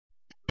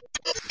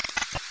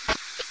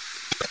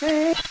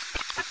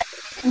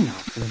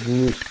Enough of the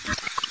news.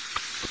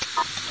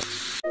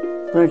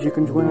 Glad you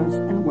can join us,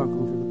 and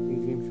welcome to the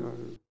P.G.M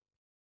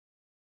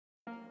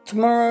show.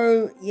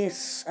 Tomorrow,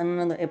 yes,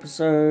 another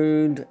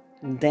episode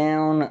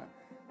down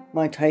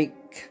my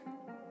take.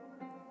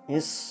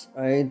 Yes,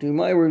 I do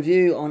my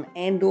review on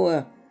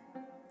Andor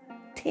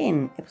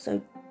 10,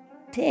 episode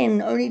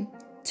 10, only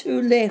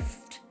 2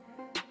 left.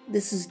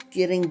 This is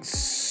getting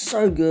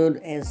so good,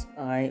 as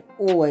I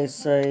always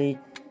say.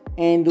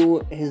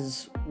 Andor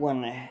is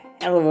one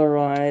hell of a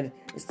ride.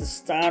 It's the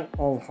start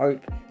of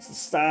hope, it's the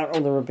start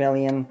of the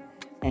rebellion,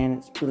 and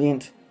it's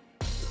brilliant.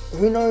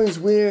 Who knows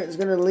where it's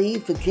going to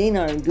lead for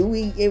Kino? Do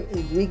we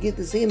get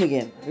to see him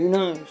again? Who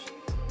knows?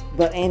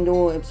 But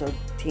Andor episode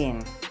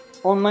 10.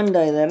 On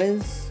Monday, that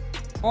is.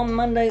 On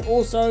Monday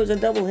also is a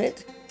double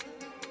hit.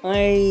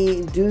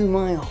 I do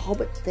my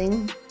Hobbit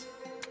thing.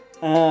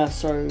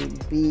 So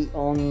be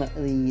on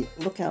the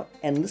lookout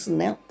and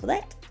listen out for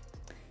that.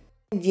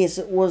 Yes,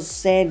 it was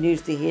sad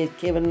news to hear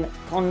Kevin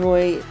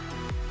Conroy,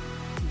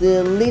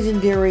 the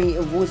legendary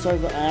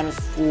voiceover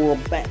artist for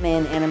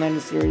Batman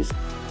animated series.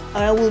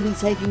 I will be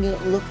taking a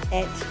look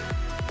at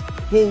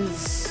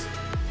his,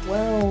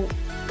 well,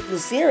 the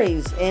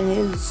series and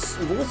his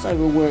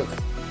voiceover work,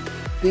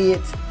 be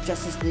it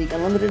Justice League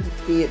Unlimited,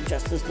 be it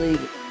Justice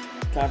League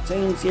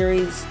cartoon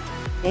series,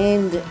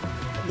 and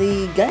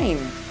the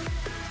game.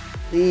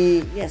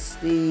 The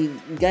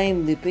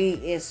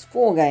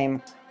PS4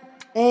 game,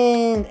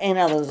 and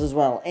others as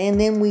well. And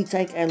then we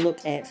take a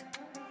look at,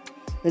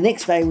 the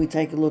next day we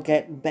take a look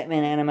at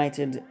Batman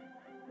animated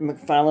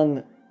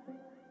McFarlane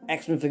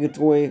action figure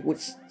toy,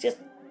 which just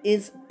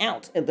is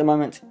out at the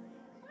moment.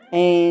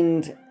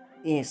 And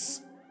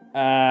yes,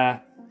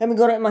 haven't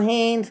got it in my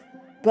hand,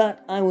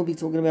 but I will be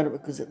talking about it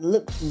because it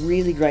looks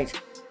really great.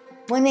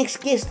 My next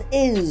guest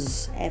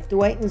is, have to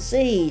wait and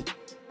see.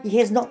 He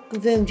has not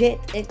confirmed yet.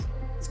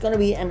 It's going to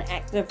be an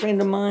actor friend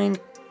of mine.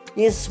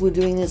 Yes, we're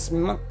doing this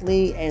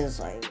monthly, as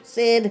I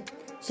said.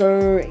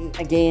 So,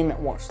 again,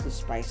 watch the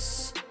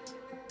space.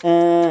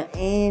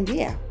 And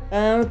yeah.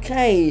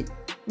 Okay,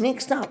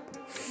 next up,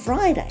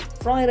 Friday.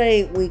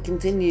 Friday, we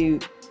continue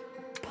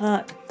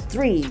part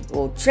 3,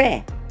 or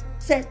tre.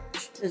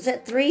 Is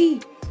that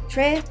 3?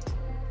 Tre?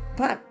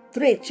 Part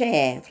 3,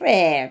 tre.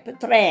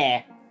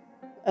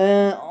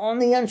 On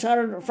the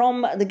Uncharted,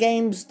 from the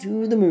games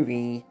to the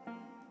movie.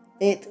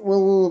 It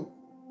will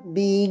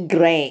be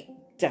great.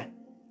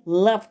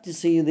 Love to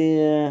see you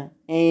there.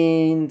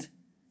 And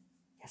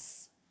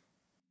yes,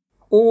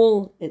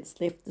 all it's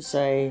left to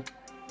say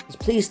is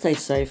please stay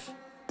safe,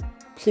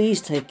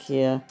 please take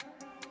care,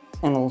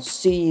 and I'll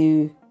see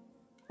you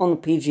on the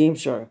P.G.M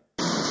show.